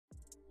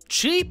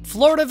Cheap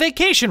Florida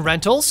vacation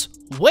rentals,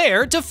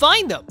 where to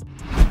find them.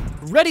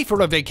 Ready for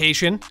a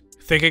vacation?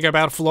 Thinking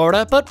about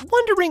Florida but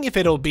wondering if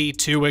it'll be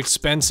too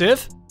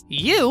expensive?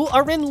 You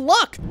are in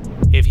luck!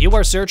 If you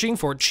are searching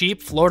for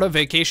cheap Florida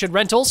vacation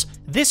rentals,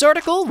 this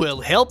article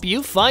will help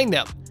you find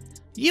them.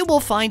 You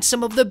will find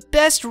some of the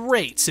best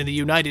rates in the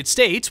United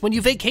States when you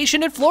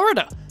vacation in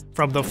Florida.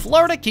 From the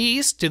Florida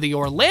Keys to the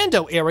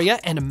Orlando area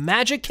and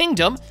Magic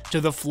Kingdom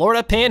to the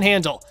Florida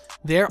Panhandle,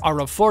 there are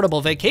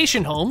affordable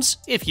vacation homes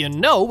if you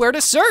know where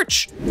to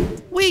search.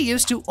 We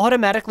used to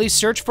automatically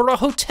search for a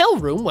hotel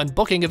room when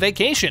booking a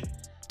vacation.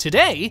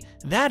 Today,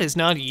 that is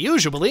not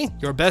usually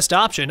your best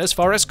option as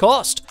far as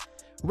cost.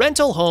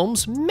 Rental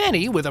homes,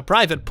 many with a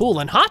private pool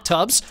and hot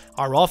tubs,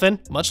 are often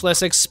much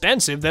less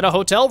expensive than a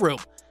hotel room.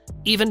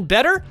 Even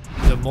better,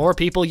 the more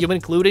people you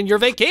include in your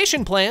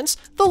vacation plans,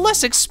 the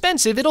less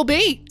expensive it'll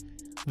be.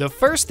 The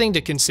first thing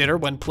to consider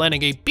when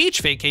planning a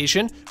beach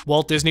vacation,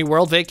 Walt Disney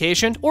World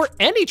vacation, or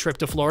any trip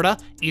to Florida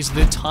is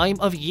the time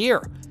of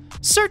year.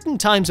 Certain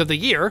times of the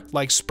year,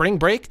 like spring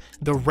break,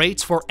 the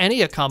rates for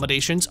any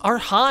accommodations are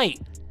high.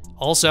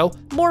 Also,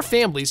 more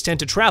families tend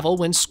to travel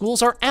when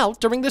schools are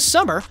out during the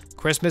summer,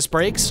 Christmas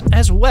breaks,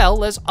 as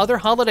well as other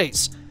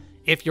holidays.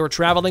 If you're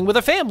traveling with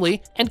a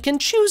family and can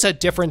choose a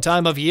different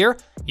time of year,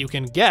 you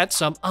can get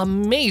some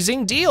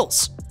amazing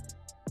deals.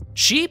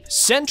 Cheap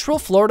Central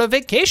Florida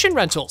vacation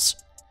rentals.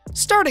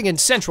 Starting in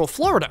Central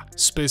Florida,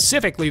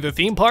 specifically the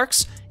theme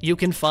parks, you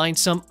can find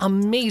some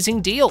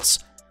amazing deals.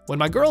 When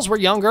my girls were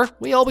younger,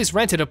 we always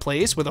rented a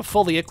place with a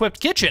fully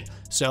equipped kitchen,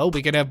 so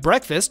we could have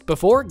breakfast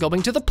before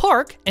going to the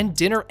park and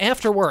dinner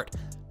afterward.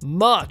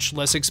 Much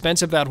less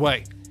expensive that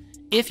way.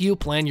 If you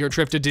plan your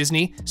trip to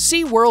Disney,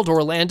 SeaWorld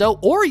Orlando,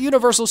 or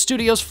Universal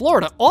Studios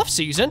Florida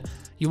off-season,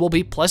 you will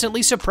be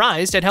pleasantly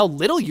surprised at how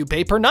little you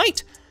pay per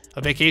night.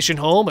 A vacation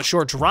home a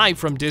short drive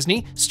from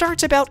Disney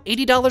starts about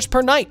 $80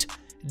 per night.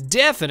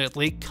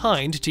 Definitely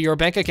kind to your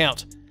bank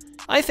account.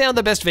 I found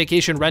the best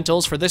vacation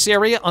rentals for this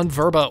area on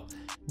Vrbo.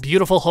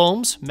 Beautiful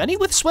homes, many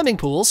with swimming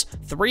pools,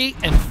 3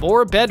 and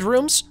 4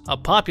 bedrooms, a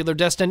popular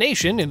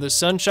destination in the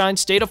Sunshine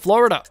State of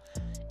Florida.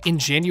 In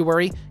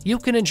January, you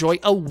can enjoy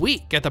a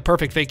week at the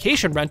perfect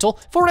vacation rental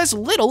for as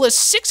little as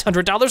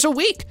 $600 a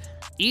week.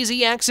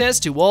 Easy access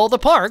to all the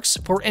parks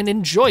for an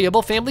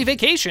enjoyable family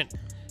vacation.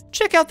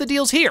 Check out the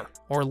deals here,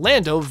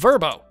 Orlando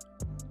Vrbo.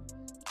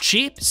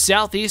 Cheap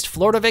Southeast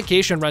Florida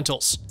vacation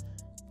rentals.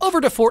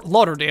 Over to Fort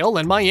Lauderdale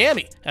and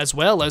Miami, as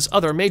well as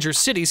other major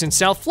cities in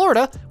South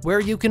Florida where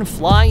you can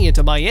fly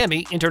into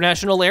Miami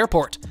International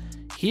Airport.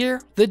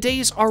 Here, the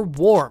days are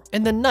warm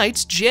and the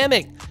nights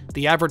jamming.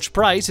 The average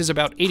price is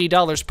about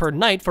 $80 per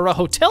night for a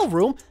hotel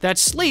room that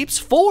sleeps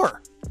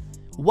 4.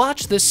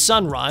 Watch the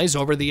sunrise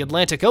over the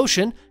Atlantic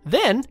Ocean,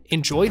 then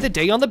enjoy the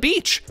day on the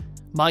beach.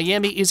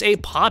 Miami is a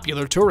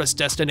popular tourist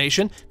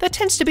destination that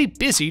tends to be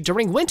busy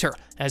during winter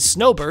as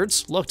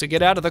snowbirds look to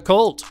get out of the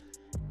cold.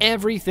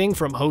 Everything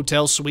from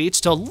hotel suites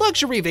to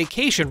luxury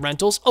vacation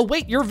rentals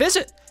await your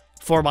visit.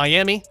 For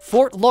Miami,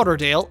 Fort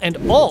Lauderdale,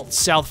 and all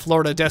South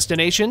Florida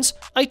destinations,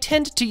 I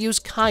tend to use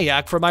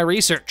Kayak for my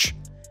research.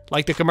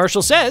 Like the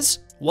commercial says,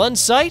 one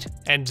site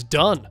and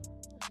done.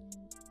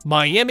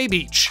 Miami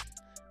Beach.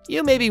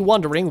 You may be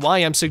wondering why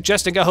I'm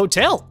suggesting a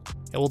hotel.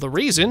 Well, the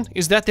reason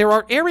is that there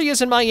are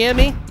areas in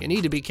Miami you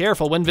need to be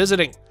careful when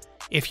visiting.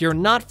 If you're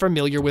not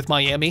familiar with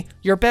Miami,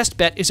 your best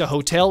bet is a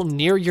hotel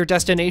near your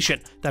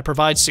destination that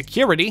provides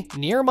security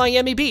near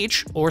Miami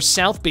Beach or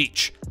South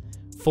Beach.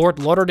 Fort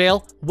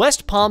Lauderdale,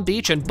 West Palm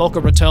Beach, and Boca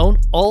Raton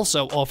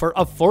also offer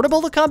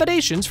affordable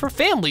accommodations for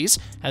families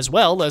as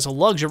well as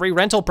luxury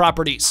rental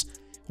properties.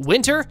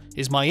 Winter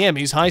is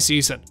Miami's high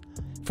season.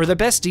 For the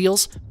best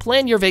deals,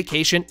 plan your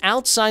vacation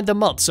outside the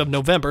months of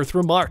November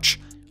through March.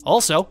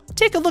 Also,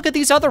 take a look at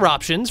these other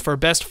options for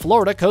best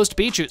Florida coast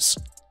beaches.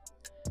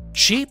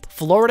 Cheap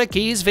Florida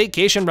Keys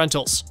vacation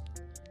rentals.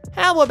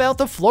 How about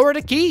the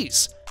Florida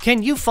Keys?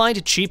 Can you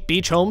find cheap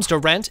beach homes to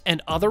rent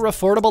and other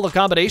affordable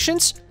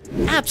accommodations?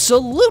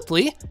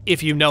 Absolutely,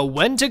 if you know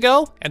when to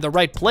go and the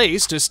right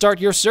place to start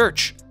your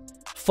search.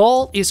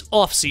 Fall is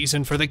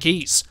off-season for the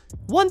Keys.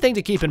 One thing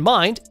to keep in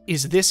mind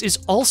is this is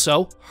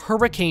also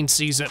hurricane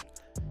season.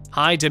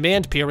 High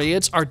demand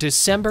periods are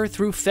December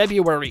through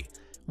February.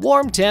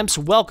 Warm temps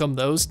welcome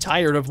those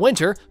tired of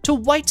winter to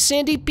white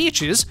sandy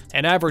beaches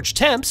and average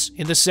temps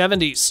in the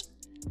 70s.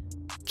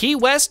 Key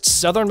West's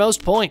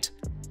southernmost point.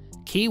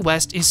 Key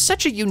West is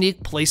such a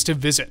unique place to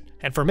visit,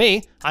 and for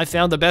me, I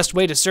found the best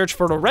way to search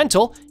for a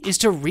rental is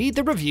to read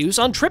the reviews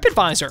on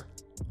TripAdvisor.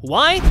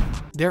 Why?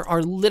 There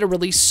are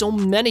literally so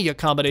many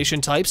accommodation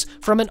types,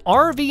 from an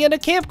RV and a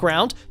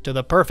campground to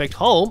the perfect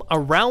home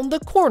around the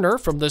corner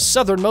from the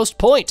southernmost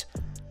point.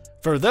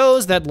 For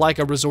those that like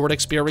a resort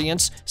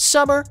experience,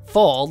 summer,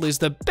 fall is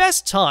the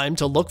best time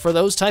to look for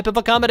those type of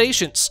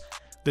accommodations.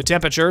 The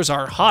temperatures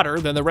are hotter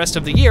than the rest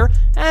of the year,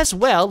 as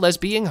well as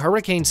being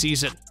hurricane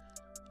season.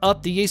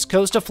 Up the east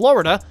coast of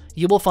Florida,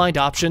 you will find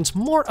options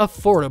more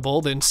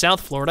affordable than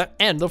South Florida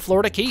and the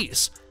Florida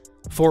Keys.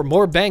 For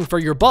more bang for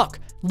your buck,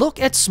 Look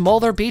at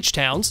smaller beach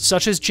towns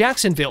such as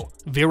Jacksonville,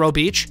 Vero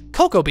Beach,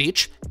 Cocoa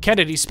Beach,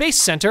 Kennedy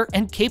Space Center,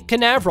 and Cape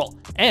Canaveral,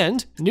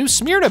 and New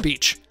Smyrna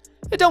Beach.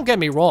 Don't get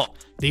me wrong,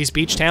 these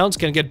beach towns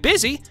can get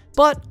busy,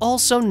 but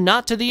also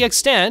not to the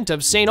extent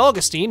of St.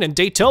 Augustine and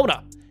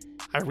Daytona.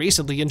 I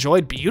recently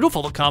enjoyed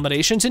beautiful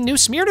accommodations in New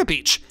Smyrna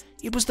Beach.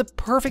 It was the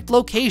perfect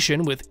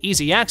location with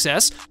easy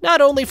access,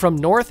 not only from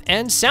North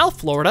and South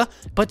Florida,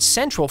 but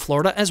Central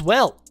Florida as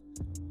well.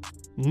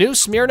 New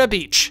Smyrna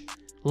Beach.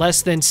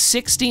 Less than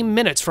 60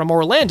 minutes from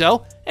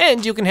Orlando,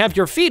 and you can have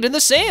your feet in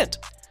the sand.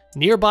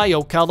 Nearby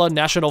Ocala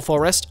National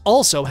Forest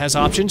also has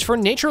options for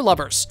nature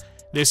lovers.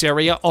 This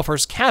area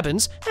offers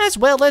cabins as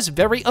well as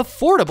very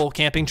affordable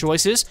camping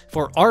choices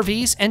for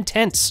RVs and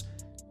tents.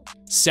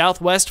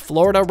 Southwest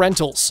Florida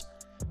Rentals.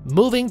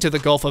 Moving to the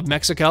Gulf of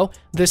Mexico,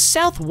 the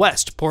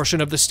southwest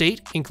portion of the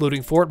state,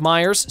 including Fort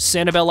Myers,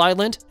 Sanibel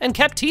Island, and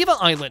Captiva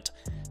Island.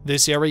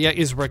 This area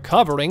is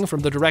recovering from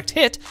the direct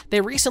hit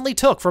they recently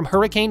took from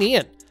Hurricane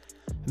Ian.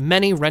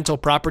 Many rental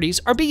properties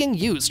are being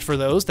used for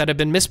those that have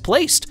been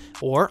misplaced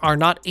or are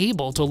not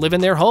able to live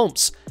in their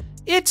homes.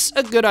 It's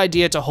a good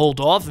idea to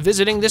hold off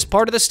visiting this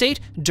part of the state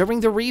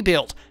during the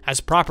rebuild, as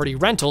property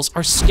rentals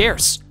are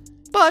scarce.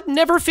 But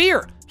never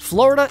fear,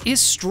 Florida is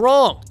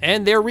strong,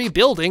 and they're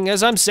rebuilding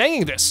as I'm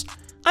saying this.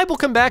 I will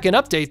come back and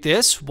update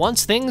this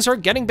once things are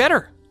getting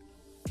better.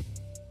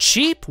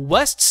 Cheap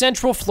West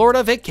Central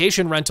Florida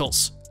vacation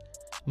rentals.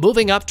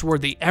 Moving up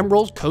toward the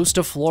Emerald Coast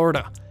of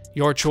Florida.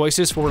 Your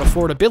choices for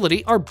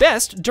affordability are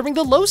best during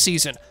the low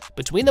season,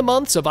 between the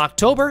months of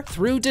October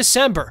through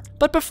December,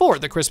 but before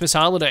the Christmas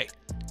holiday.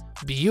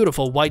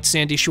 Beautiful white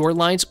sandy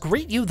shorelines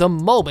greet you the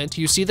moment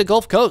you see the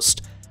Gulf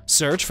Coast.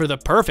 Search for the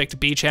perfect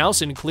beach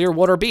house in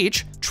Clearwater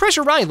Beach,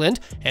 Treasure Island,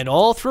 and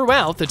all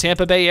throughout the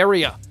Tampa Bay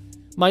area.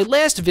 My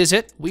last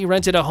visit, we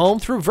rented a home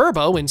through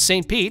Vrbo in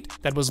St. Pete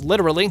that was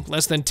literally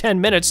less than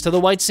 10 minutes to the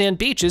white sand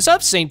beaches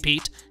of St.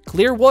 Pete,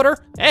 Clearwater,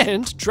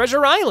 and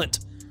Treasure Island.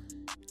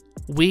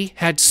 We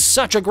had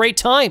such a great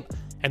time,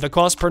 and the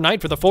cost per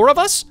night for the 4 of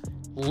us?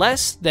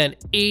 Less than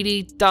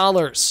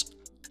 $80.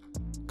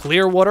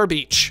 Clearwater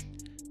Beach.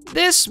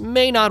 This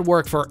may not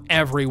work for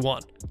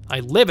everyone.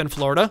 I live in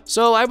Florida,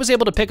 so I was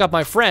able to pick up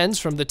my friends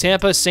from the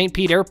Tampa St.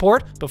 Pete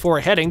airport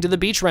before heading to the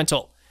beach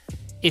rental.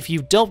 If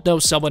you don't know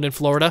someone in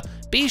Florida,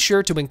 be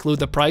sure to include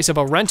the price of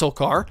a rental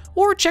car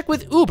or check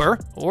with Uber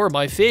or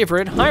my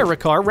favorite Hire a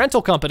Car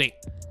rental company.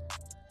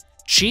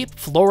 Cheap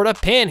Florida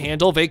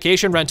Panhandle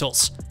vacation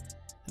rentals.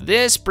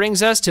 This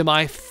brings us to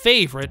my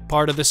favorite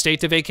part of the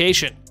state to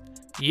vacation.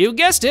 You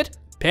guessed it,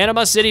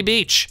 Panama City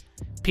Beach.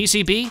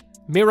 PCB,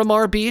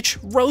 Miramar Beach,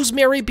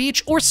 Rosemary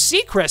Beach, or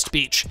Seacrest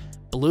Beach.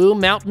 Blue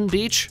Mountain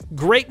Beach,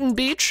 Grayton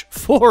Beach,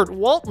 Fort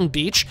Walton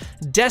Beach,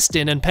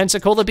 Destin and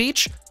Pensacola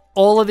Beach.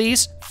 All of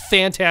these,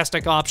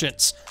 fantastic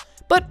options.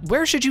 But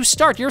where should you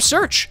start your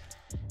search?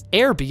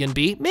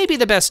 Airbnb may be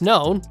the best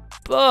known,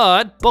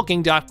 but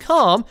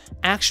Booking.com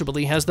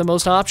actually has the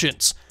most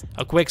options.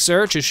 A quick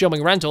search is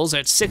showing rentals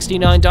at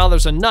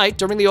 $69 a night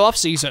during the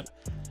off-season.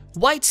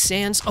 White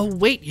sands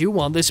await you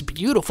on this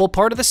beautiful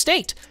part of the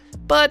state,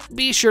 but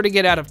be sure to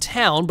get out of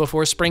town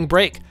before spring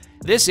break.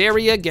 This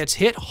area gets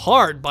hit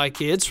hard by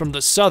kids from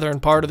the southern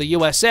part of the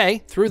USA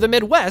through the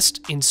Midwest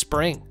in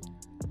spring.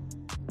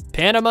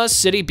 Panama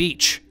City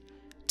Beach.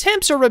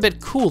 Temps are a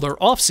bit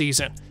cooler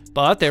off-season,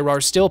 but there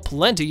are still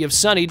plenty of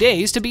sunny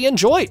days to be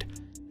enjoyed.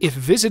 If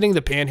visiting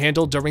the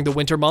Panhandle during the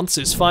winter months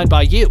is fine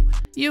by you,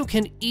 you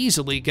can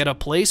easily get a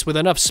place with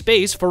enough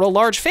space for a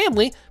large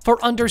family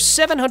for under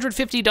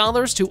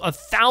 $750 to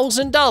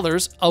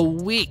 $1,000 a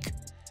week.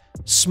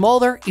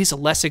 Smaller is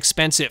less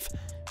expensive.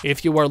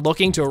 If you are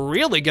looking to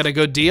really get a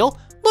good deal,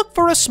 look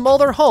for a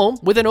smaller home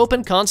with an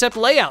open concept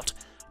layout.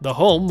 The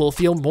home will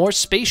feel more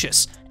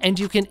spacious, and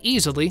you can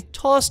easily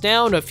toss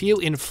down a few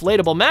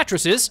inflatable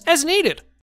mattresses as needed.